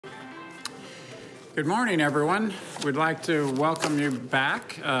Good morning, everyone. We'd like to welcome you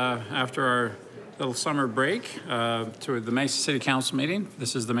back after our little summer break to the Mesa City Council meeting.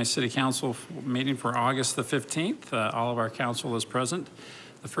 This is the Mesa City Council meeting for August the 15th. All of our council is present.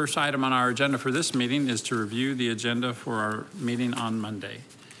 The first item on our agenda for this meeting is to review the agenda for our meeting on Monday.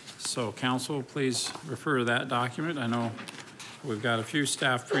 So council, please refer to that document. I know we've got a few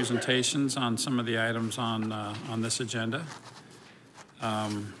staff presentations on some of the items on this agenda.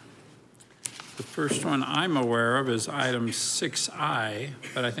 The first one I'm aware of is item 6I,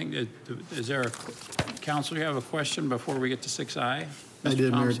 but I think, is there a, council, you have a question before we get to 6I? I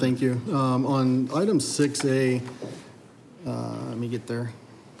did, Mayor, thank you. On item 6A, let me get there.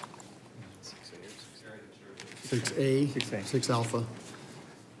 6A, 6 alpha.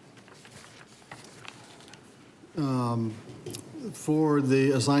 For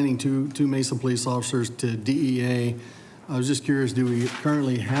the assigning two Mesa police officers to DEA, I was just curious, do we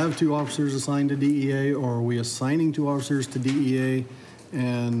currently have 2 officers assigned to DEA, or are we assigning 2 officers to DEA?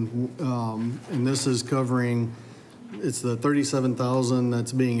 And this is covering, it's the $37,000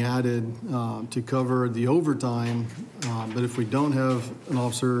 that's being added to cover the overtime. But if we don't have an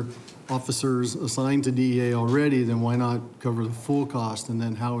officers assigned to DEA already, then why not cover the full cost? And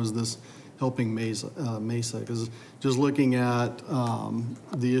then how is this helping Mesa? Because just looking at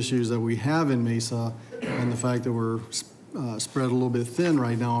the issues that we have in Mesa and the fact that we're spread a little bit thin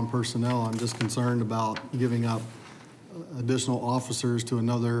right now on personnel, I'm just concerned about giving up additional officers to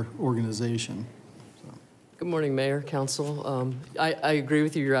another organization. So. Good morning, Mayor, Council. I agree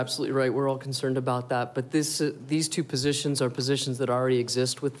with you. You're absolutely right. We're all concerned about that. But these 2 positions are positions that already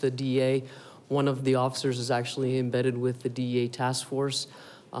exist with the DEA. One of the officers is actually embedded with the DEA task force,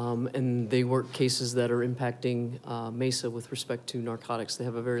 and they work cases that are impacting Mesa with respect to narcotics. They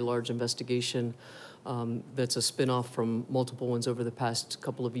have a very large investigation that's a spinoff from multiple ones over the past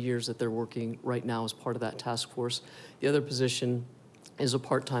couple of years that they're working right now as part of that task force. The other position is a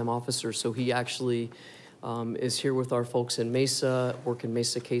part-time officer, so he actually is here with our folks in Mesa, working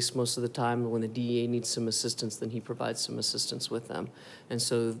Mesa case most of the time. When the DEA needs some assistance, then he provides some assistance with them. And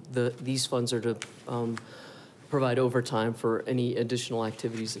so these funds are to provide overtime for any additional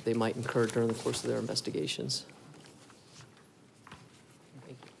activities that they might incur during the course of their investigations.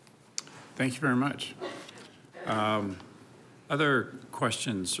 Thank you very much. Other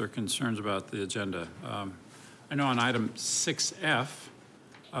questions or concerns about the agenda? I know on item 6F,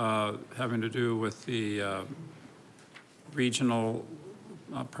 having to do with the regional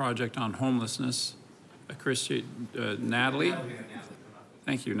project on homelessness, Christy, Natalie?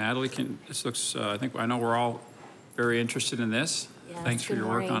 Thank you, Natalie. This looks, I know we're all very interested in this. Yes, thanks for your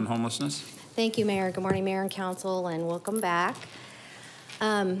work on homelessness. Thank you, Mayor. Good morning, Mayor and Council, and welcome back.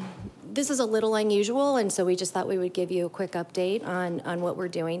 This is a little unusual, and so we just thought we would give you a quick update on what we're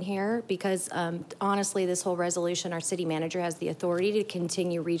doing here, because honestly, this whole resolution, our city manager has the authority to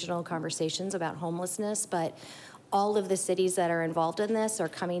continue regional conversations about homelessness, but all of the cities that are involved in this are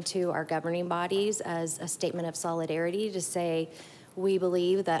coming to our governing bodies as a statement of solidarity to say, we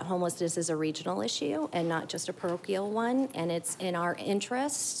believe that homelessness is a regional issue and not just a parochial one, and it's in our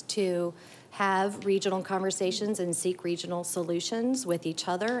interest to have regional conversations and seek regional solutions with each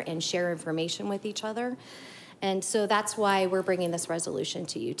other and share information with each other. And so that's why we're bringing this resolution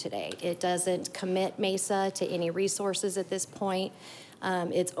to you today. It doesn't commit Mesa to any resources at this point.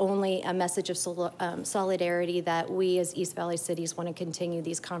 It's only a message of solidarity that we as East Valley cities want to continue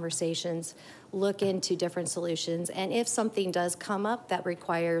these conversations, look into different solutions, and if something does come up that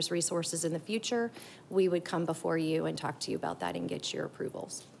requires resources in the future, we would come before you and talk to you about that and get your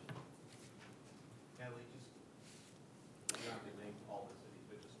approvals.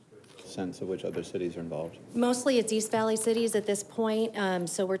 Sense of which other cities are involved? Mostly it's East Valley cities at this point.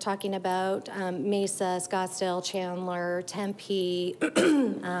 So we're talking about Mesa, Scottsdale, Chandler, Tempe,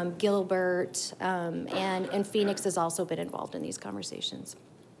 Gilbert, and Phoenix has also been involved in these conversations.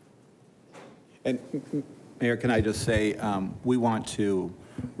 And Mayor, can I just say, we want to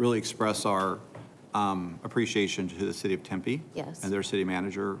really express our appreciation to the city of Tempe. Yes. And their city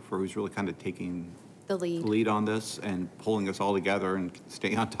manager for who's really kind of taking the lead on this and pulling us all together and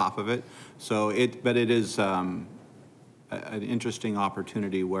staying on top of it. So but it is an interesting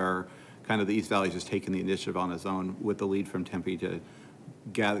opportunity where kind of the East Valley is just taking the initiative on its own with the lead from Tempe to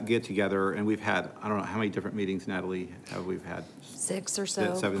get together. And we've had, I don't know how many different meetings, Natalie, we've had 6 or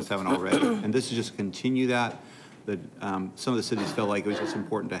so. 7 already. And this is just continue that. Some of the cities felt like it was just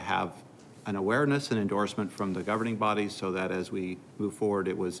important to have an awareness and endorsement from the governing bodies so that as we move forward,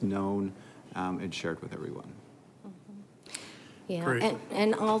 it was known and shared with everyone. Yeah, Great.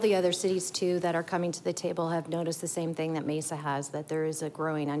 and all the other cities too that are coming to the table have noticed the same thing that Mesa has, that there is a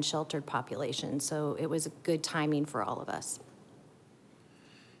growing unsheltered population. So it was good timing for all of us.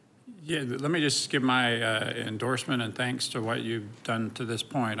 Yeah, let me just give my endorsement and thanks to what you've done to this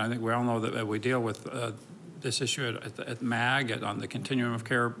point. I think we all know that we deal with this issue at MAG, on the continuum of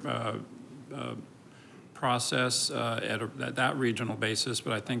care process at that regional basis,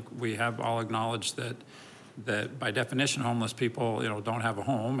 but I think we have all acknowledged that by definition, homeless people, don't have a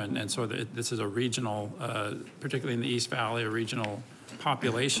home, and so this is a regional, particularly in the East Valley, a regional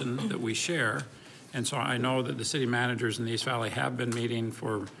population that we share. And so I know that the city managers in the East Valley have been meeting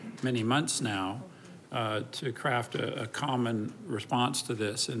for many months now to craft a common response to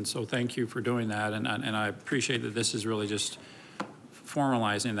this. And so thank you for doing that. And I appreciate that this is really just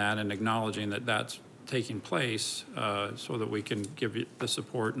formalizing that and acknowledging that that's taking place so that we can give you the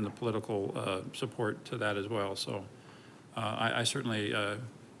support and the political support to that as well. So I certainly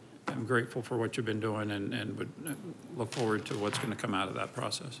am grateful for what you've been doing and would look forward to what's going to come out of that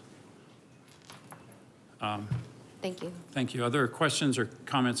process. Thank you. Thank you. Other questions or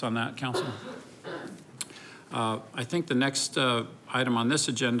comments on that, Council? I think the next item on this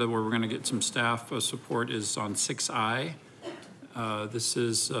agenda where we're going to get some staff support is on 6I. This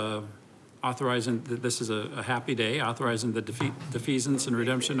is authorizing, this is a happy day, authorizing the defeasance and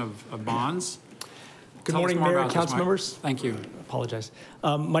redemption of bonds. Good Tell us morning, more Mayor about and this, council Mike. members. Thank you. Apologize.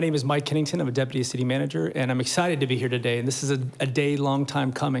 My name is Mike Kennington. I'm a deputy city manager, and I'm excited to be here today. And this is a day, long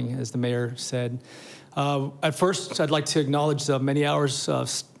time coming, as the mayor said. At first, I'd like to acknowledge the many hours of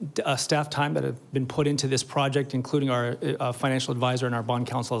staff time that have been put into this project, including our financial advisor and our bond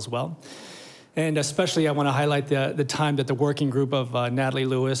counsel as well. And especially, I want to highlight the time that the working group of Natalie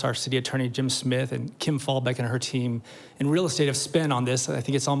Lewis, our city attorney Jim Smith, and Kim Fallbeck and her team in real estate have spent on this. I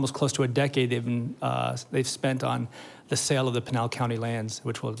think it's almost close to a decade they've spent on the sale of the Pinal County lands,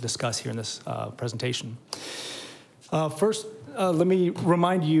 which we'll discuss here in this presentation. First, let me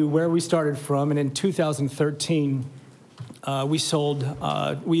remind you where we started from. And in 2013, we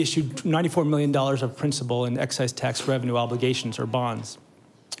issued $94 million of principal in excise tax revenue obligations or bonds.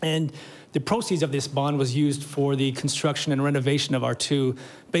 And the proceeds of this bond was used for the construction and renovation of our two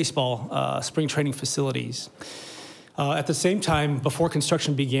baseball spring training facilities. At the same time, before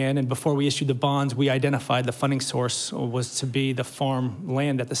construction began and before we issued the bonds, we identified the funding source was to be the farm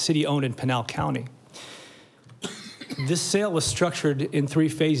land that the city owned in Pinal County. This sale was structured in 3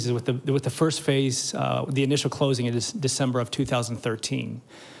 phases, with the first phase, the initial closing in December of 2013.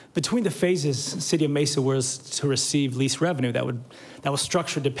 Between the phases, City of Mesa was to receive lease revenue that was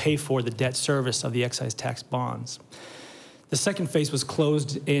structured to pay for the debt service of the excise tax bonds. The second phase was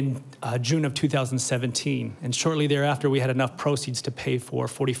closed in June of 2017, and shortly thereafter, we had enough proceeds to pay for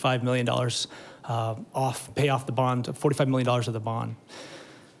 $45 million pay off the bond, $45 million of the bond.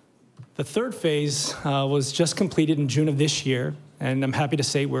 The third phase was just completed in June of this year, and I'm happy to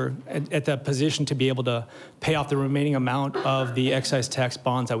say we're at the position to be able to pay off the remaining amount of the excise tax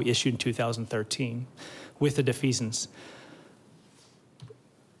bonds that we issued in 2013 with the defeasance.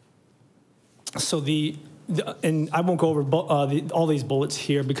 So and I won't go over all these bullets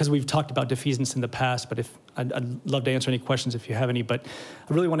here because we've talked about defeasance in the past, but I'd love to answer any questions if you have any, but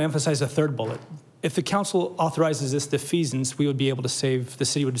I really want to emphasize the third bullet. If the council authorizes this defeasance, we would be able to save, the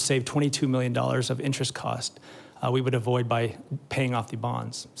city would save $22 million of interest cost we would avoid by paying off the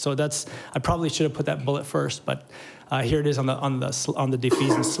bonds. So I probably should have put that bullet first, but here it is on the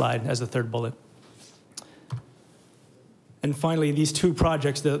defeasance slide as the third bullet. And finally, these two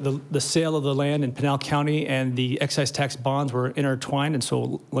projects, the sale of the land in Pinal County and the excise tax bonds were intertwined, and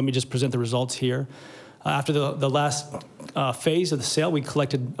so let me just present the results here. After the last phase of the sale, we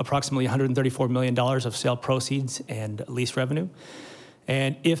collected approximately $134 million of sale proceeds and lease revenue.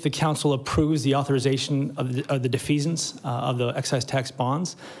 And if the council approves the authorization of the defeasance of the excise tax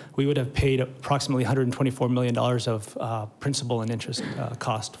bonds, we would have paid approximately $124 million of principal and interest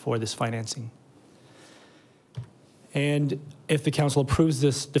cost for this financing. And if the council approves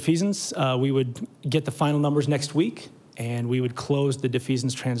this defeasance, we would get the final numbers next week, and we would close the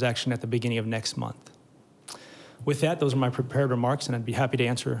defeasance transaction at the beginning of next month. With that, those are my prepared remarks, and I'd be happy to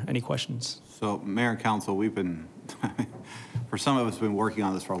answer any questions. So, Mayor and Council, we've been, for some of us, been working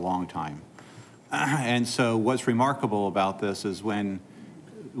on this for a long time. And so what's remarkable about this is when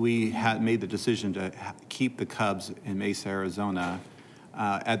we had made the decision to keep the Cubs in Mesa, Arizona,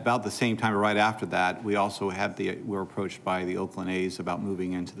 at about the same time or right after that, we also were approached by the Oakland A's about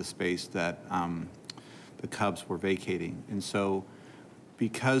moving into the space that the Cubs were vacating. And so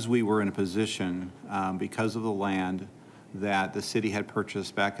because we were in a position, because of the land that the city had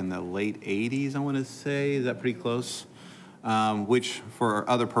purchased back in the late 80s, I want to say, is that pretty close? which for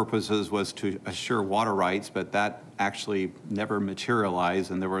other purposes was to assure water rights, but that actually never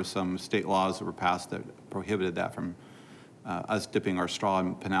materialized, and there were some state laws that were passed that prohibited that from us dipping our straw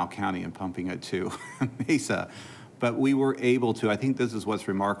in Pinal County and pumping it to Mesa. But we were able to, I think this is what's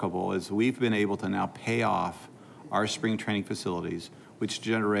remarkable, is we've been able to now pay off our spring training facilities, which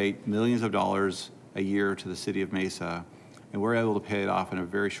generate millions of dollars a year to the city of Mesa, and we're able to pay it off in a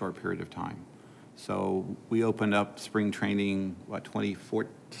very short period of time. So we opened up spring training, what,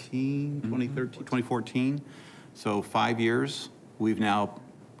 2014, 2013, 2014? So 5 years. We've now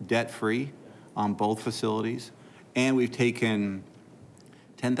debt-free on both facilities, and we've taken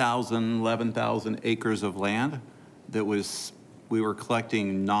 10,000, 11,000 acres of land that we were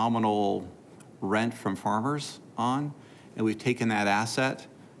collecting nominal rent from farmers on, and we've taken that asset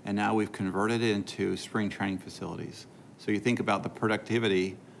and now we've converted it into spring training facilities. So you think about the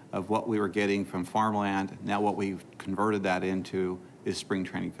productivity of what we were getting from farmland, now what we've converted that into is spring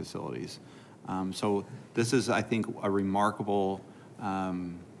training facilities. So this is, I think, a remarkable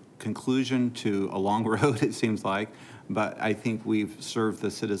conclusion to a long road, it seems like, but I think we've served the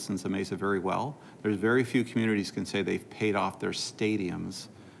citizens of Mesa very well. There's very few communities can say they've paid off their stadiums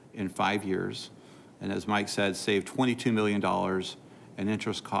in 5 years, and as Mike said, saved $22 million in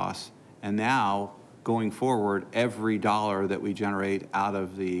interest costs, and now, going forward, every dollar that we generate out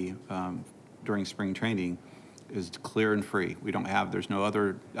of the, during spring training is clear and free. We don't have, there's no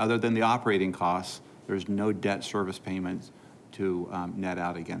other than the operating costs, there's no debt service payments to net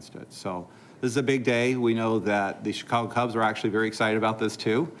out against it. So this is a big day. We know that the Chicago Cubs are actually very excited about this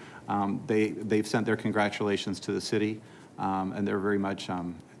too. They've sent their congratulations to the city, and they're very much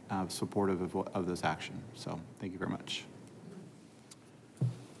supportive of this action. So thank you very much.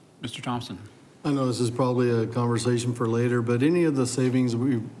 Mr. Thompson. I know this is probably a conversation for later, but any of the savings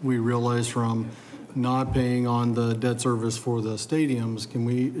we realize from not paying on the debt service for the stadiums,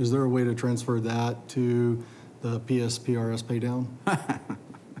 is there a way to transfer that to the PSPRS pay down?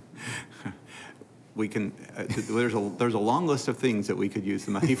 We can, there's a long list of things that we could use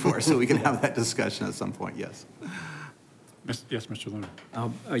the money for, so we can have that discussion at some point, yes. Yes, Mr. Luna.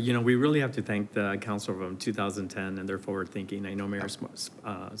 You know, we really have to thank the council from 2010 and their forward thinking. I know Mayor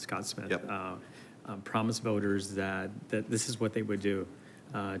Scott Smith promised voters that this is what they would do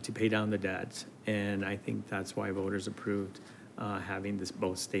to pay down the debt, and I think that's why voters approved having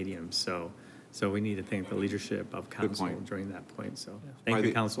both stadiums. So we need to thank the leadership of council during that point. So thank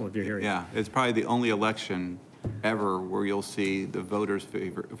you, council, if you're here. Yeah, it's probably the only election ever where you'll see the voters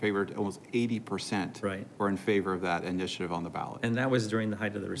favored almost 80% Right. were in favor of that initiative on the ballot. And that was during the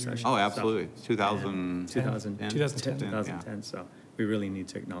height of the recession. Oh, absolutely. 2010. 2010. So we really need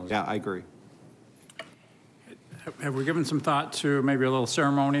to acknowledge Yeah, that. I agree. Have we given some thought to maybe a little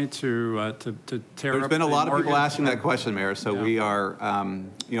ceremony to tear There's up been a the lot of people mortgage? asking that question, Mayor. So we are,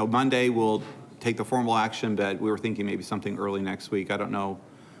 you know, Monday we'll take the formal action, but we were thinking maybe something early next week. I don't know.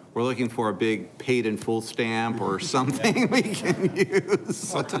 We're looking for a big paid in full stamp or something we can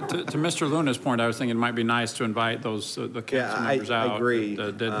use. Well, to Mr. Luna's point, I was thinking it might be nice to invite those the council members out I agree.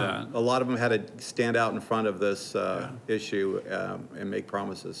 that did that. A lot of them had to stand out in front of this issue and make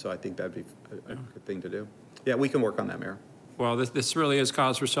promises. So I think that'd be a good thing to do. Yeah, we can work on that, Mayor. Well, this really is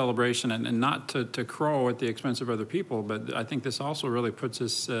cause for celebration, and not to crow at the expense of other people, but I think this also really puts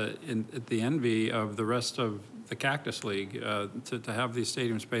us at the envy of the rest of the Cactus League. To have these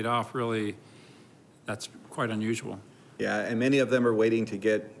stadiums paid off, really, that's quite unusual. Yeah, and many of them are waiting to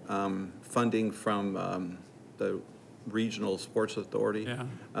get funding from the Regional Sports Authority.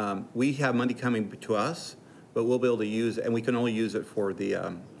 Yeah. We have money coming to us, but we'll be able to use, and we can only use it for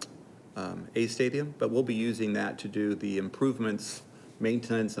the A Stadium, but we'll be using that to do the improvements,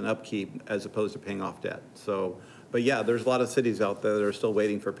 maintenance, and upkeep as opposed to paying off debt. So, but yeah, there's a lot of cities out there that are still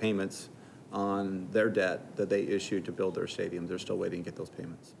waiting for payments on their debt that they issued to build their stadium. They're still waiting to get those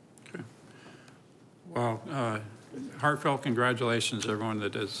payments. Okay. Well, heartfelt congratulations to everyone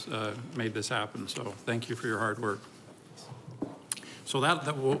that has made this happen. So thank you for your hard work. So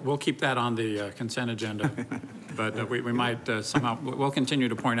we'll keep that on the consent agenda, but we might somehow, we'll continue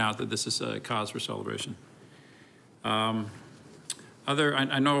to point out that this is a cause for celebration. I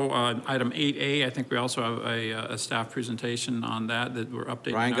know item 8A, I think we also have a staff presentation on that we're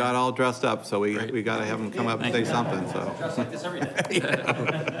updating. Ryan got all dressed up, so we got to have him come up and say something, so. Just like this every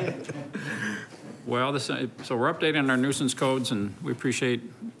day. Well, so we're updating our nuisance codes, and we appreciate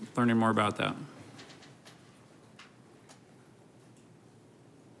learning more about that.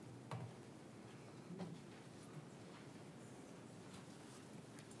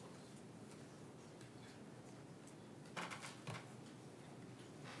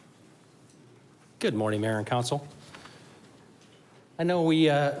 Good morning, Mayor and Council. I know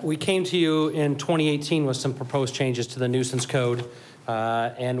we came to you in 2018 with some proposed changes to the nuisance code,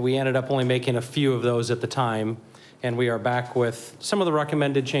 and we ended up only making a few of those at the time. And we are back with some of the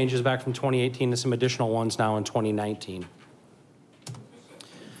recommended changes back from 2018 and some additional ones now in 2019.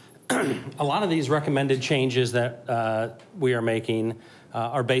 A lot of these recommended changes that we are making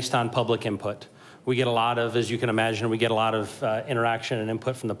are based on public input. We get a lot of, as you can imagine, we get a lot of interaction and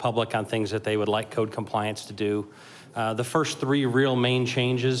input from the public on things that they would like code compliance to do. The first three real main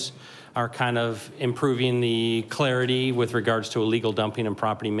changes are kind of improving the clarity with regards to illegal dumping and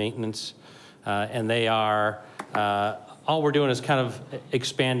property maintenance. And they are, all we're doing is kind of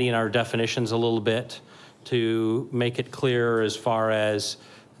expanding our definitions a little bit to make it clearer as far as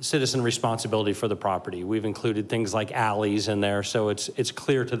citizen responsibility for the property. We've included things like alleys in there, so it's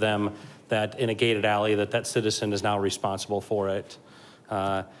clear to them that in a gated alley that citizen is now responsible for it,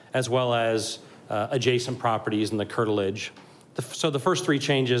 as well as adjacent properties and the curtilage. So the first three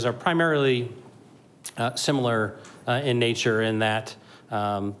changes are primarily similar in nature in that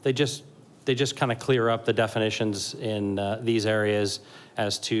they just kind of clear up the definitions in these areas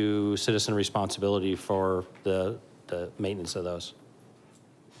as to citizen responsibility for the maintenance of those.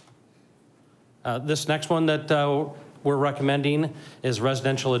 This next one that we're recommending is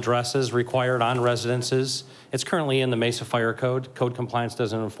residential addresses required on residences. It's currently in the Mesa Fire Code. Code compliance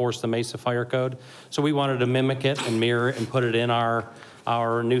doesn't enforce the Mesa Fire Code. So we wanted to mimic it and mirror it and put it in our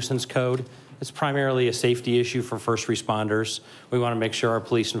nuisance code. It's primarily a safety issue for first responders. We want to make sure our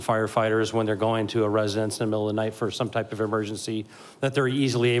police and firefighters, when they're going to a residence in the middle of the night for some type of emergency, that they're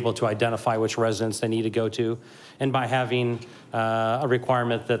easily able to identify which residence they need to go to. And by having a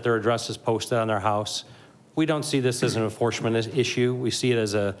requirement that their address is posted on their house, we don't see this as an enforcement issue. We see it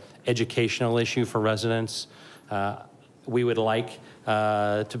as an educational issue for residents. We would like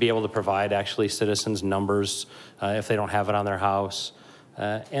to be able to provide actually citizens numbers if they don't have it on their house.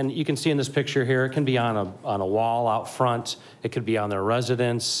 And you can see in this picture here, it can be on a wall out front. It could be on their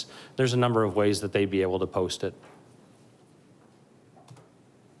residence. There's a number of ways that they'd be able to post it.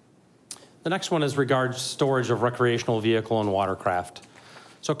 The next one is regards storage of recreational vehicle and watercraft.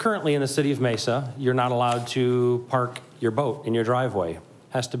 So currently in the city of Mesa, you're not allowed to park your boat in your driveway. It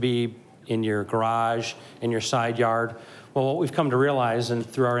has to be in your garage, in your side yard. Well, what we've come to realize and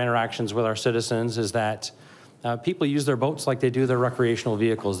through our interactions with our citizens is that people use their boats like they do their recreational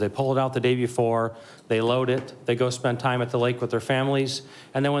vehicles. They pull it out the day before, they load it, they go spend time at the lake with their families,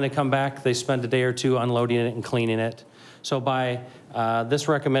 and then when they come back, they spend a day or two unloading it and cleaning it. So by this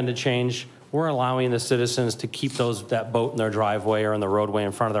recommended change, we're allowing the citizens to keep that boat in their driveway or in the roadway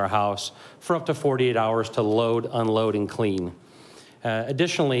in front of their house for up to 48 hours to load, unload, and clean.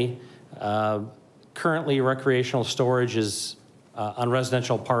 Additionally, currently recreational storage is on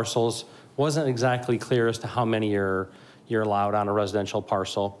residential parcels wasn't exactly clear as to how many you're allowed on a residential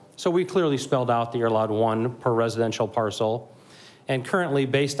parcel. So we clearly spelled out that you're allowed one per residential parcel. And currently,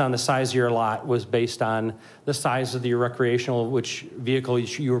 based on the size of your lot, was based on the size of your recreational, which vehicle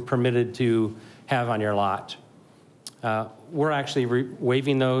you were permitted to have on your lot. We're actually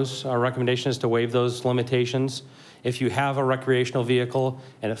waiving those. Our recommendation is to waive those limitations. If you have a recreational vehicle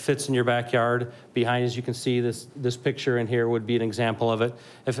and it fits in your backyard, behind, as you can see, this picture in here would be an example of it.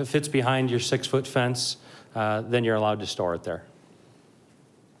 If it fits behind your 6-foot fence, then you're allowed to store it there.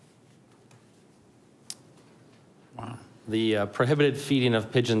 Wow. The prohibited feeding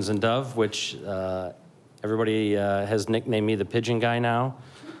of pigeons and dove, which everybody has nicknamed me the pigeon guy now.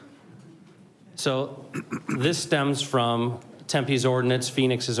 So this stems from Tempe's ordinance,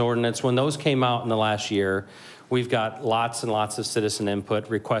 Phoenix's ordinance. When those came out in the last year, we've got lots and lots of citizen input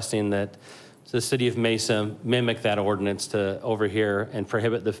requesting that the city of Mesa mimic that ordinance to over here and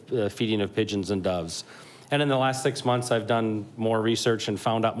prohibit the feeding of pigeons and doves. And in the last 6 months, I've done more research and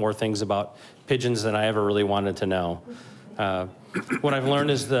found out more things about pigeons than I ever really wanted to know. What I've learned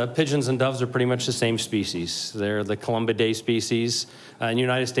is the pigeons and doves are pretty much the same species. They're the Columbidae species. In the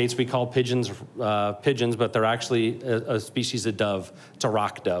United States, we call pigeons pigeons, but they're actually a species of dove. It's a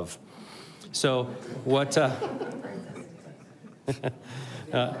rock dove. So what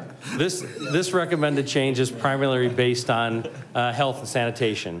this recommended change is primarily based on health and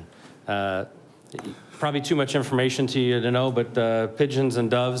sanitation. Probably too much information to you to know, but pigeons and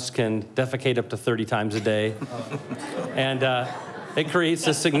doves can defecate up to 30 times a day. And it creates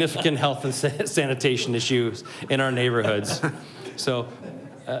a significant health and sanitation issues in our neighborhoods. So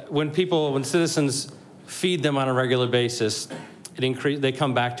when citizens feed them on a regular basis, they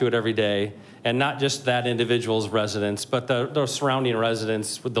come back to it every day. And not just that individual's residence, but the surrounding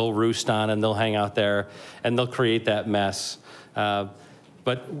residents, they'll roost on and they'll hang out there and they'll create that mess.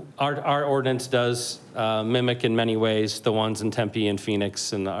 But our ordinance does mimic in many ways the ones in Tempe and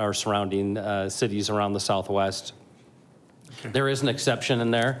Phoenix and our surrounding cities around the Southwest. Okay. There is an exception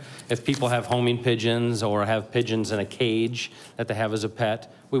in there. If people have homing pigeons or have pigeons in a cage that they have as a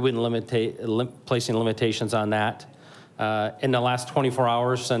pet, we wouldn't placing limitations on that. In the last 24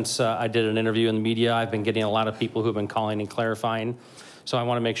 hours since I did an interview in the media, I've been getting a lot of people who've been calling and clarifying. So I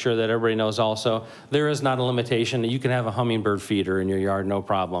want to make sure that everybody knows also, there is not a limitation. You can have a hummingbird feeder in your yard, no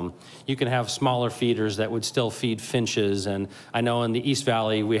problem. You can have smaller feeders that would still feed finches. And I know in the East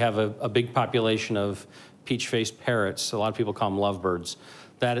Valley, we have a big population of peach-faced parrots. A lot of people call them lovebirds.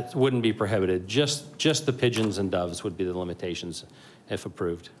 That wouldn't be prohibited. Just the pigeons and doves would be the limitations if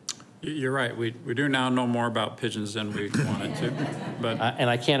approved. You're right. We do now know more about pigeons than we wanted to, but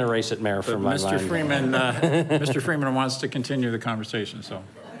and I can't erase it, Mayor, from my mind. Mr. Freeman wants to continue the conversation, so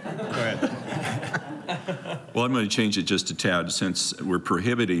go ahead. Well, I'm going to change it just a tad since we're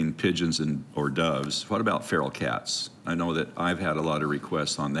prohibiting pigeons or doves. What about feral cats? I know that I've had a lot of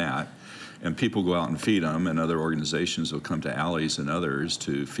requests on that, and people go out and feed them, and other organizations will come to alleys and others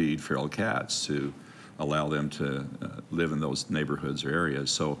to feed feral cats to allow them to live in those neighborhoods or areas.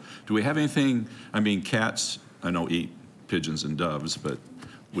 So do we have anything, I mean, cats, I know eat pigeons and doves, but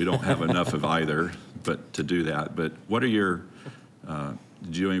we don't have enough of either but to do that. But what are your,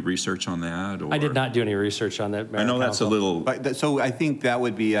 did you do any research on that? Or? I did not do any research on that, Mayor. I know that's a little. So I think that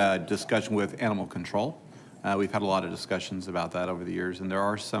would be a discussion with animal control. We've had a lot of discussions about that over the years, and there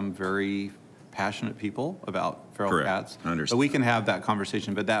are some very passionate people about feral cats. I understand. So we can have that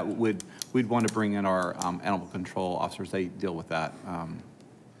conversation, but that we'd want to bring in our animal control officers. They deal with that.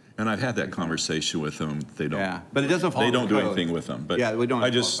 And I've had that conversation with them. They don't. Yeah, but it doesn't follow They don't the do code. anything with them. But yeah, we don't. I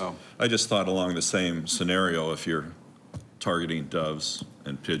just thought along the same scenario. If you're targeting doves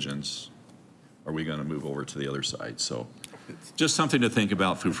and pigeons, are we going to move over to the other side? So, just something to think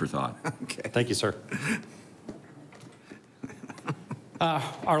about. Food for thought. Okay. Thank you, sir.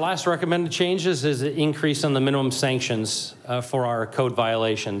 Our last recommended changes is an increase on the minimum sanctions for our code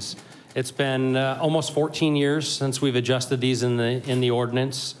violations. It's been almost 14 years since we've adjusted these in the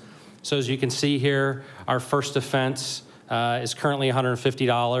ordinance. So as you can see here, our first offense is currently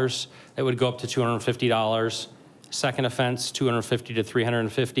 $150. It would go up to $250. Second offense, $250 to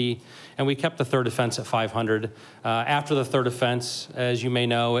 $350, and we kept the third offense at $500. After the third offense, as you may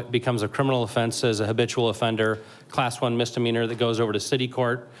know, it becomes a criminal offense as a habitual offender, Class 1 misdemeanor that goes over to city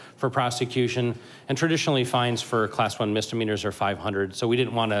court for prosecution, and traditionally fines for Class 1 misdemeanors are $500, so we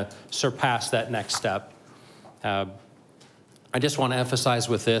didn't want to surpass that next step. I just want to emphasize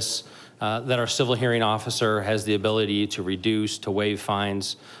with this that our civil hearing officer has the ability to reduce, to waive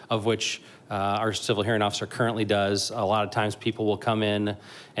fines, of which our civil hearing officer currently does. A lot of times people will come in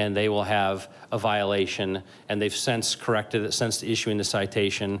and they will have a violation and they've since corrected it since issuing the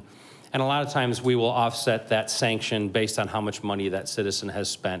citation. And a lot of times we will offset that sanction based on how much money that citizen has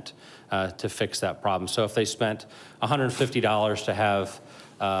spent to fix that problem. So if they spent $150 to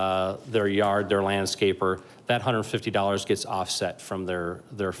have their yard, their landscaper, that $150 gets offset from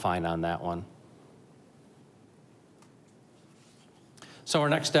their fine on that one. So our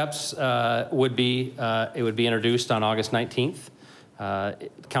next steps would be, it would be introduced on August 19th.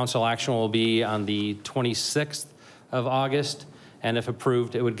 Council action will be on the 26th of August, and if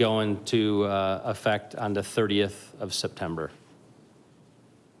approved, it would go into effect on the 30th of September.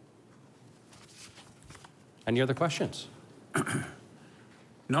 Any other questions?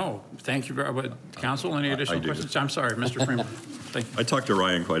 No, thank you very much. Council, any additional questions? I'm sorry, Mr. Freeman. Thank you. I talked to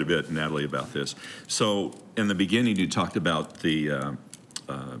Ryan quite a bit, Natalie, about this. So in the beginning, you talked about the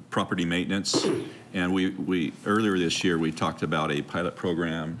property maintenance, and we earlier this year we talked about a pilot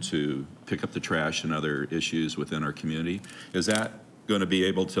program to pick up the trash and other issues within our community. Is that going to be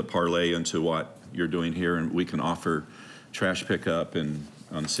able to parlay into what you're doing here, and we can offer trash pickup and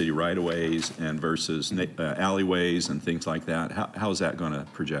on city right-of-ways and versus alleyways and things like that? How is that going to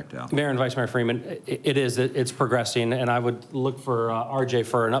project out? Mayor and Vice Mayor Freeman, it's progressing, and I would look for RJ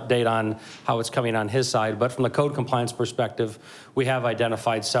for an update on how it's coming on his side. But from the code compliance perspective, we have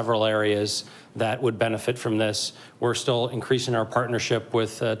identified several areas that would benefit from this. We're still increasing our partnership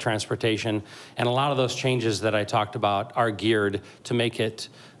with transportation, and a lot of those changes that I talked about are geared to make it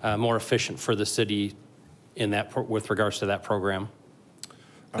more efficient for the city in that with regards to that program.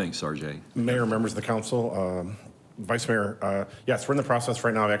 Thanks, RJ. Mayor, members of the council, Vice Mayor, yes, we're in the process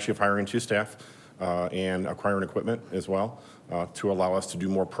right now of actually hiring 2 staff and acquiring equipment as well to allow us to do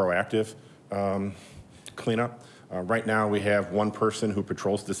more proactive cleanup. Right now, we have 1 person who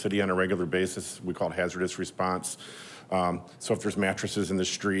patrols the city on a regular basis. We call it hazardous response. So if there's mattresses in the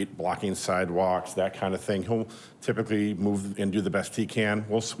street, blocking sidewalks, that kind of thing, he'll typically move and do the best he can.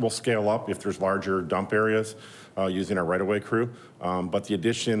 We'll scale up if there's larger dump areas using our right-of-way crew. But the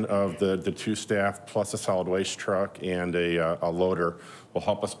addition of the 2 staff plus a solid waste truck and a loader will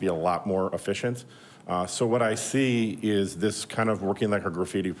help us be a lot more efficient. So what I see is this kind of working like our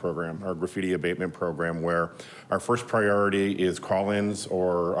graffiti program, our graffiti abatement program, where our first priority is call-ins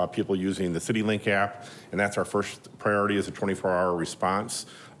or people using the CityLink app, and that's our first priority is a 24-hour response.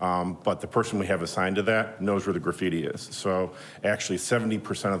 But the person we have assigned to that knows where the graffiti is. So actually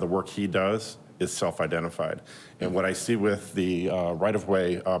 70% of the work he does is self-identified. And what I see with the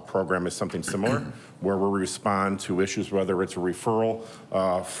right-of-way program is something similar, where we respond to issues, whether it's a referral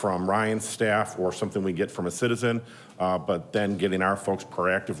from Ryan's staff or something we get from a citizen, but then getting our folks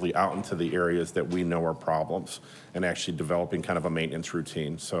proactively out into the areas that we know are problems and actually developing kind of a maintenance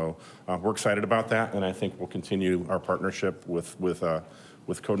routine. So we're excited about that, and I think we'll continue our partnership with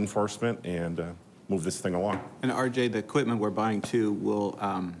code enforcement and move this thing along. And RJ, the equipment we're buying too will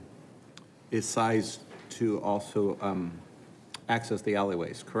is sized to also access the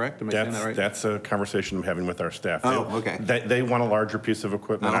alleyways, correct? Am I saying that right? That's a conversation I'm having with our staff. Oh, okay. They want a larger piece of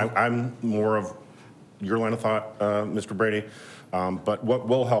equipment. Oh. I'm more of your line of thought, Mr. Brady. But what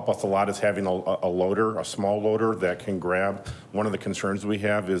will help us a lot is having a loader, a small loader that can grab. One of the concerns we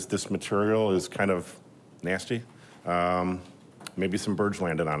have is this material is kind of nasty. Maybe some birds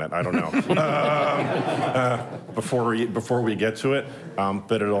landed on it. I don't know. Before we get to it,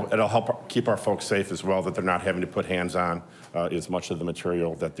 but it'll help keep our folks safe as well. That they're not having to put hands on as much of the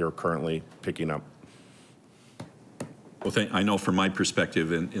material that they're currently picking up. Well, I know from my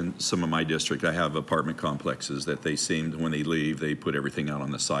perspective, in some of my district, I have apartment complexes that they seem, when they leave, they put everything out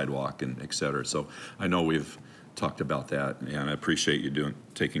on the sidewalk and et cetera. So I know we've talked about that, and I appreciate you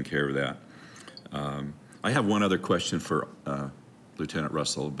taking care of that. I have one other question for Lieutenant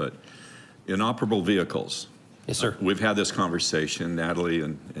Russell, but inoperable vehicles. Yes, sir. We've had this conversation, Natalie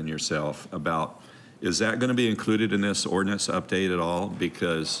and yourself, about is that going to be included in this ordinance update at all?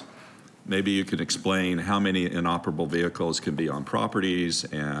 Because maybe you can explain how many inoperable vehicles can be on properties,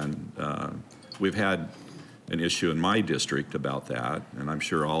 and we've had an issue in my district about that, and I'm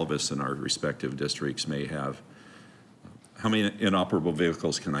sure all of us in our respective districts may have. How many inoperable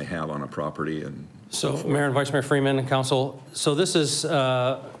vehicles can I have on a property? And so, Mayor and Vice Mayor Freeman and Council, so this is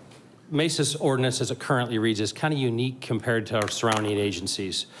Mesa's ordinance as it currently reads is kind of unique compared to our surrounding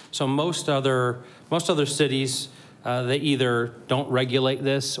agencies. So most other cities, they either don't regulate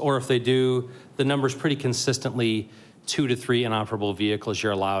this, or if they do, the number's pretty consistently 2 to 3 inoperable vehicles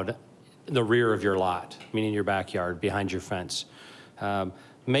you're allowed in the rear of your lot, meaning your backyard, behind your fence.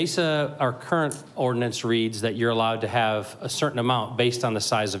 Mesa, our current ordinance reads that you're allowed to have a certain amount based on the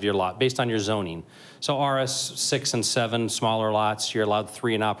size of your lot, based on your zoning. So RS 6 and 7, smaller lots, you're allowed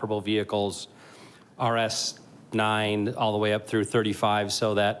 3 inoperable vehicles. RS 9 all the way up through 35,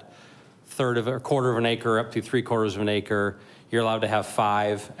 so that quarter of an acre up to 3/4 of an acre, you're allowed to have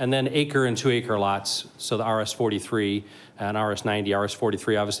 5. And then acre and 2 acre lots, so the RS 43 and RS 90, RS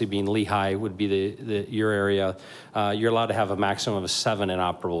 43 obviously being Lehigh would be your area. You're allowed to have a maximum of 7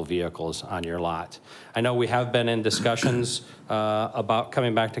 inoperable vehicles on your lot. I know we have been in discussions about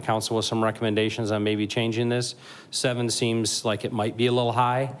coming back to council with some recommendations on maybe changing this. 7 seems like it might be a little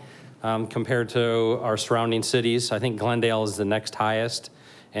high compared to our surrounding cities. I think Glendale is the next highest,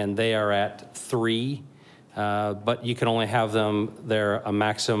 and they are at 3. But you can only have them there a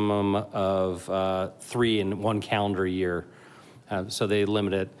maximum of 3 in 1 calendar year. So they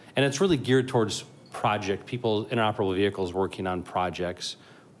limit it. And it's really geared towards inoperable vehicles working on projects.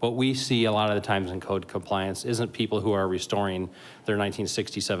 What we see a lot of the times in code compliance isn't people who are restoring their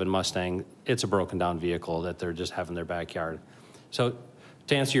 1967 Mustang. It's a broken down vehicle that they're just having in their backyard. So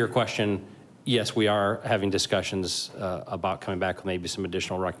to answer your question, yes, we are having discussions about coming back with maybe some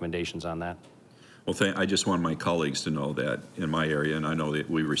additional recommendations on that. well, I just want my colleagues to know that in my area, and I know that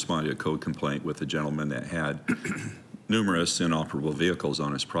we responded to a code complaint with a gentleman that had numerous inoperable vehicles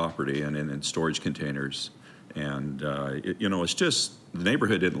on his property and in storage containers. And, it's just, the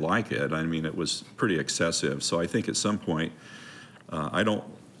neighborhood didn't like it. I mean, it was pretty excessive. So I think at some point, I don't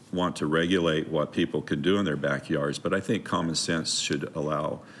want to regulate what people can do in their backyards, but I think common sense should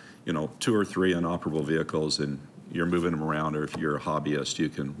allow, 2 or 3 inoperable vehicles, and you're moving them around, or if you're a hobbyist, you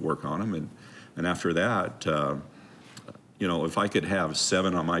can work on them. And after that, if I could have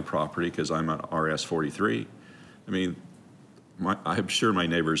 7 on my property because I'm an RS 43, I mean, I'm sure my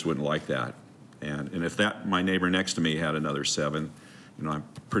neighbors wouldn't like that. And if my neighbor next to me had another 7, I'm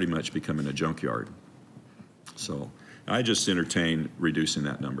pretty much becoming a junkyard. So I just entertain reducing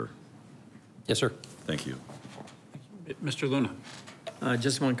that number. Yes, sir. Thank you. Mr. Luna.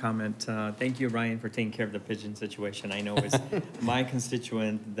 Just one comment. Thank you, Ryan, for taking care of the pigeon situation. I know it's my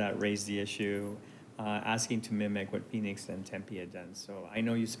constituent that raised the issue, asking to mimic what Phoenix and Tempe had done. So I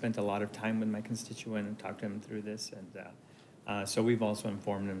know you spent a lot of time with my constituent and talked to him through this. And so we've also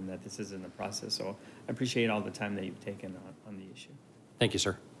informed him that this is in the process. So I appreciate all the time that you've taken on the issue. Thank you,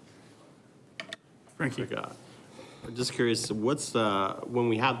 sir. Frankie. I'm just curious, what's when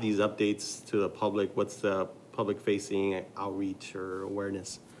we have these updates to the public, what's the public-facing outreach or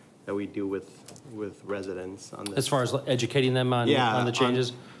awareness that we do with residents on this? As far as educating them on the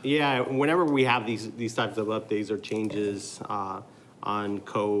changes? Whenever we have these types of updates or changes on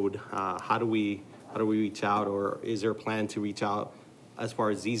code, how do we reach out, or is there a plan to reach out as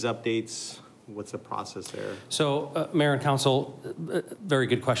far as these updates? What's the process there? So, Mayor and Council, very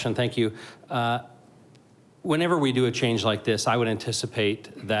good question, thank you. Whenever we do a change like this, I would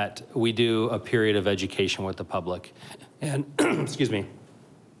anticipate that we do a period of education with the public. And, excuse me,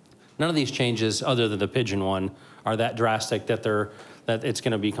 none of these changes, other than the pigeon one, are that drastic that it's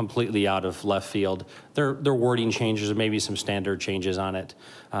going to be completely out of left field. They're wording changes, or maybe some standard changes on it.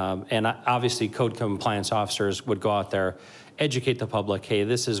 And obviously, code compliance officers would go out there, educate the public, hey,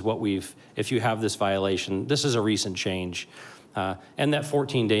 this is what if you have this violation, this is a recent change. And that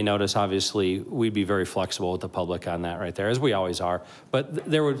 14-day notice, obviously, we'd be very flexible with the public on that right there, as we always are. But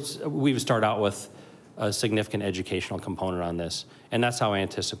we would start out with a significant educational component on this. And that's how I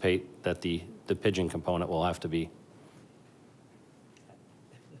anticipate that the pigeon component will have to be.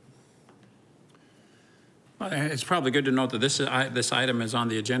 It's probably good to note that this item is on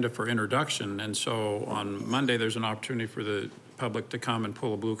the agenda for introduction, and so on Monday there's an opportunity for the public to come and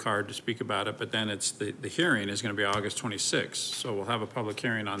pull a blue card to speak about it, but then it's the hearing is going to be August 26th, so we'll have a public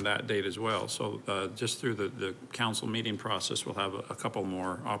hearing on that date as well. So just through the council meeting process, we'll have a couple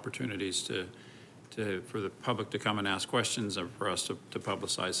more opportunities for the public to come and ask questions and for us to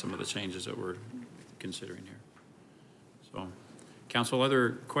publicize some of the changes that we're considering here. So, council,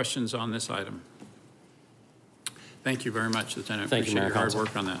 other questions on this item? Thank you very much, Lieutenant. Thank you, Mayor. Appreciate your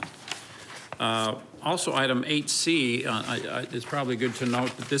hard work on that. Also, item 8C, it's probably good to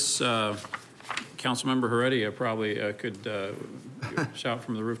note that this Councilmember Heredia probably could shout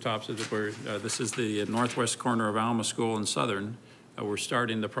from the rooftops as it were. This is the northwest corner of Alma School and Southern. We're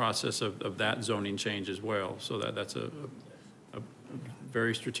starting the process of that zoning change as well. So that's a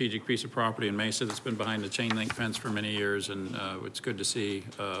very strategic piece of property in Mesa that's been behind the chain link fence for many years, and it's good to see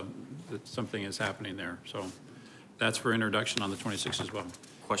that something is happening there. So that's for introduction on the 26th as well.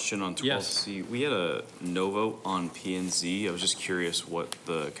 Question on 12C. Yes. We had a no vote on P&Z. I was just curious what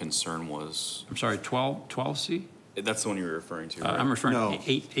the concern was. I'm sorry, 12C? That's the one you were referring to, right? I'm referring No. to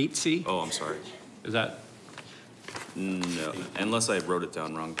 8C? Oh, I'm sorry. Is that? No, unless I wrote it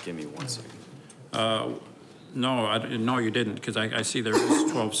down wrong. Give me 1 second. No, you didn't, because I see there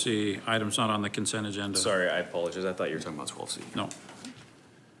is 12C items not on the consent agenda. Sorry, I apologize. I thought you were talking about 12C.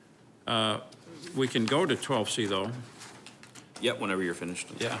 No. We can go to 12C, though. Yep, whenever you're finished.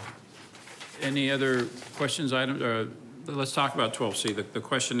 Yeah. Any other questions, items? Let's talk about 12C. The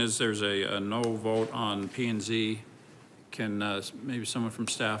question is, there's a no vote on P&Z. Can maybe someone from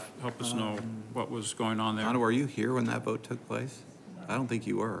staff help us know what was going on there? Donna, were you here when that vote took place? I don't think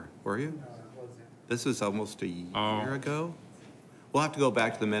you were you? This was almost a year ago? We'll have to go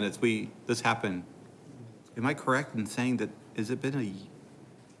back to the minutes. This happened. Am I correct in saying that, is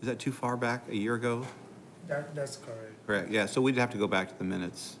that too far back, a year ago? That's correct. Correct, yeah, so we'd have to go back to the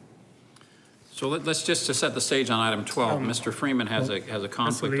minutes. So let's just to set the stage on item 12. Mr. Freeman has a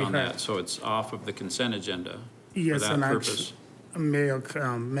conflict on that, so it's off of the consent agenda for Yes, that and purpose. Mayor,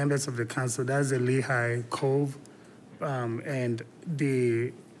 members of the council, that's the Lehigh Cove, and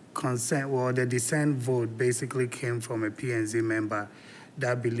the the dissent vote basically came from a P&Z member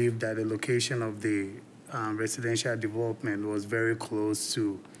that believed that the location of the residential development was very close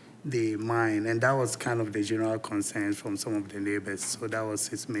to the mine, and that was kind of the general concern from some of the neighbors. So that was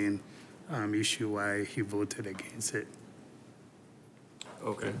his main issue why he voted against it.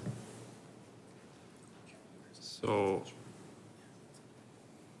 Okay. So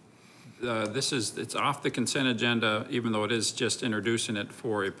it's off the consent agenda, even though it is just introducing it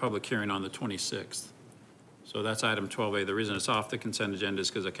for a public hearing on the 26th. So that's item 12A. The reason it's off the consent agenda is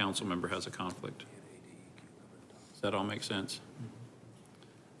because a council member has a conflict. Does that all make sense?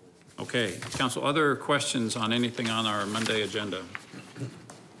 Okay, council, other questions on anything on our Monday agenda?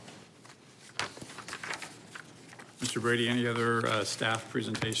 Mr. Brady, any other staff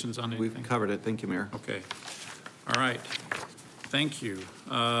presentations on anything? We've covered it, thank you, Mayor. Okay, all right, thank you.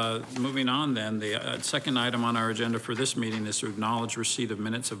 Moving on then, the second item on our agenda for this meeting is to acknowledge receipt of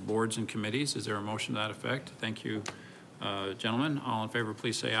minutes of boards and committees. Is there a motion to that effect? Thank you, Gentlemen, all in favor,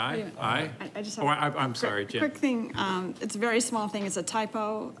 please say aye. Aye. I just Oh, have I'm sorry, Jen. quick thing. It's a very small thing. It's a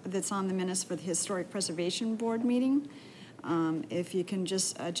typo that's on the minutes for the Historic Preservation Board meeting. If you can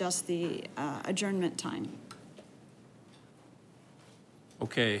just adjust the adjournment time.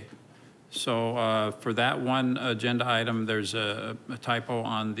 Okay, so for that one agenda item, there's a typo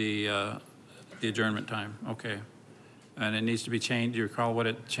on the adjournment time. Okay. And it needs to be changed. Do you recall what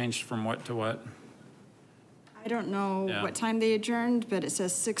it changed from what to what? I don't know Yeah. what time they adjourned, but it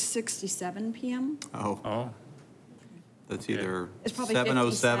says 6:67 PM. Oh, That's either It's probably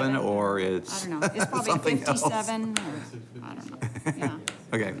 7:07 57 or it's I don't know. It's probably something else. 57 or, I don't know. Yeah.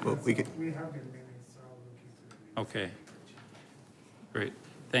 Okay, well, we could, We have the minutes, so I'll look into the minutes. okay. Great.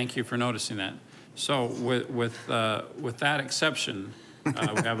 Thank you for noticing that. So with that exception, we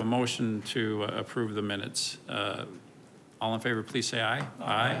have a motion to approve the minutes. All in favor, please say aye.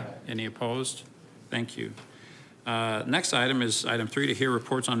 Aye. Any opposed? Thank you. Next item is item 3, to hear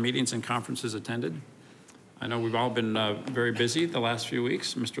reports on meetings and conferences attended. I know we've all been very busy the last few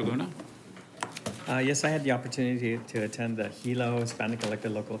weeks. Mr. Luna? Yes, I had the opportunity to attend the HELO, Hispanic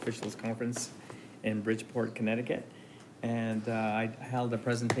Elected Local Officials Conference in Bridgeport, Connecticut. And I held a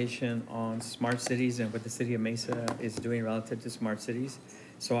presentation on smart cities and what the city of Mesa is doing relative to smart cities.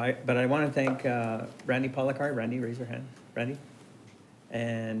 But I want to thank Randy Polakar. Randy, raise your hand. Randy?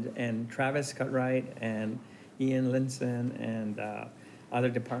 And Travis Cutright and Ian Linson and other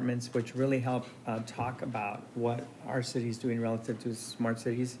departments, which really help talk about what our city is doing relative to smart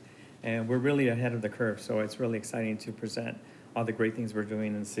cities. And we're really ahead of the curve, so it's really exciting to present all the great things we're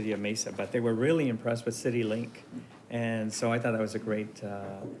doing in the city of Mesa. But they were really impressed with CityLink. And so I thought that was a great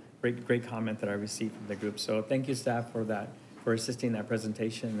comment that I received from the group. So thank you, staff, for that, for assisting that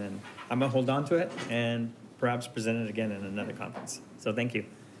presentation. And I'm gonna hold on to it and perhaps present it again in another conference. So thank you.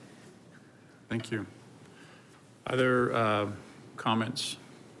 Thank you. Other comments?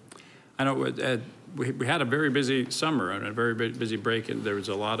 I know we had a very busy summer and a very busy break, and there was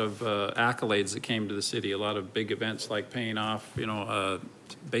a lot of accolades that came to the city, a lot of big events like paying off,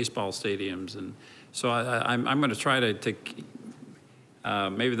 baseball stadiums. And so I'm going to try to take,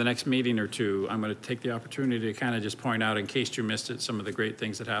 maybe the next meeting or two, I'm going to take the opportunity to kind of just point out, in case you missed it, some of the great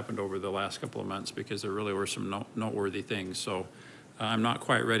things that happened over the last couple of months, because there really were some noteworthy things. So I'm not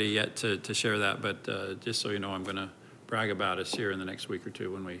quite ready yet to share that, but just so you know, I'm going to brag about us here in the next week or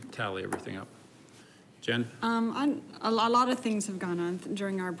two when we tally everything up. Jen? A lot of things have gone on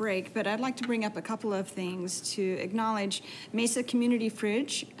during our break, but I'd like to bring up a couple of things to acknowledge. Mesa Community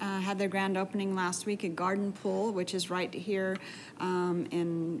Fridge had their grand opening last week at Garden Pool, which is right here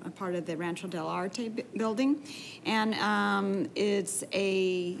in a part of the Rancho del Arte building. And it's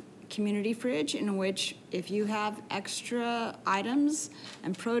a community fridge in which, if you have extra items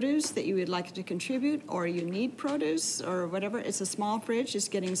and produce that you would like to contribute, or you need produce or whatever, it's a small fridge,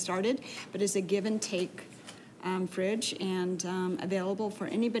 just getting started, but it's a give and take fridge, and available for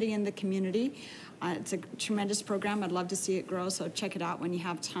anybody in the community. It's a tremendous program. I'd love to see it grow, so check it out when you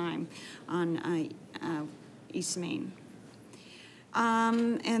have time on East Main.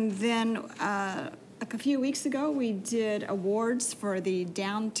 And then a few weeks ago, we did awards for the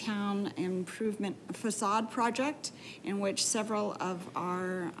Downtown Improvement Facade Project, in which several of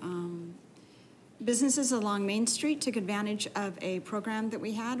our businesses along Main Street took advantage of a program that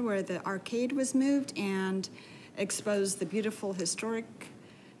we had where the arcade was moved and exposed the beautiful historic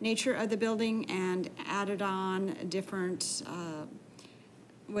nature of the building and added on different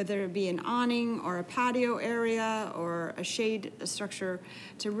whether it be an awning or a patio area or a shade structure,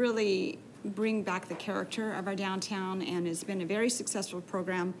 to really bring back the character of our downtown, and it's been a very successful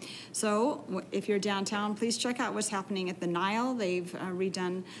program. So if you're downtown, please check out what's happening at the Nile. They've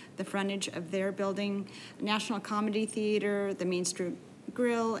redone the frontage of their building, National Comedy Theater, the Main Street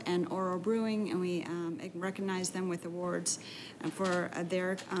Grill, and Oro Brewing, and we recognize them with awards for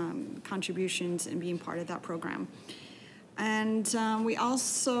their contributions and being part of that program. And we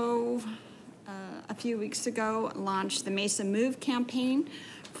also, a few weeks ago, launched the Mesa Move campaign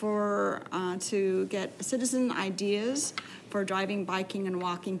to get citizen ideas for driving, biking, and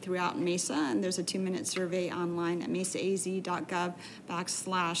walking throughout Mesa. And there's a 2-minute survey online at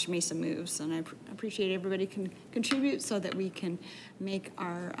mesaaz.gov/Mesa Moves. And I appreciate everybody can contribute so that we can make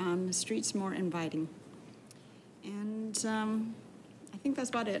our streets more inviting. And I think that's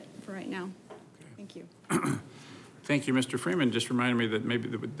about it for right now. Thank you. Thank you, Mr. Freeman. Just reminded me that maybe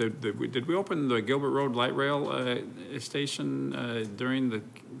did we open the Gilbert Road Light Rail station during the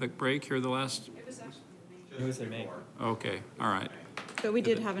break here the last? It was in May. Okay, all right. But we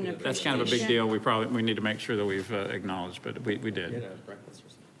did have an appreciation. That's kind of a big deal. We need to make sure that we've acknowledged, but we did. Well,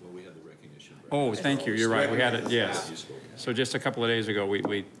 we had the recognition break. Oh, thank you, you're right, we had it, yes. So just a couple of days ago,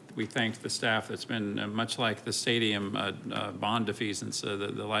 we thanked the staff that's been, much like the stadium bond defeasance,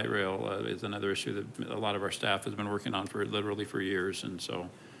 the light rail is another issue that a lot of our staff has been working on literally for years, and so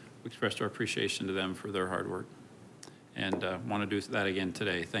we expressed our appreciation to them for their hard work. And want to do that again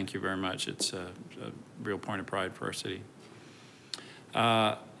today. Thank you very much. It's a real point of pride for our city.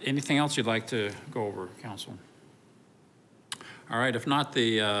 Anything else you'd like to go over, Council? All right, if not,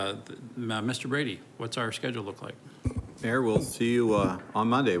 Mr. Brady, what's our schedule look like? Mayor, we'll see you on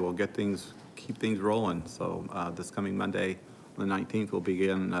Monday. We'll keep things rolling. So this coming Monday, on the 19th, we'll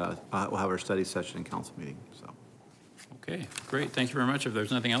begin, we'll have our study session and council meeting, so. Okay, great. Thank you very much. If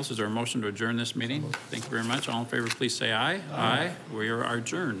there's nothing else, is there a motion to adjourn this meeting? Thank you very much. All in favor, please say aye. Aye. We are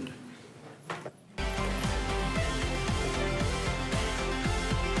adjourned.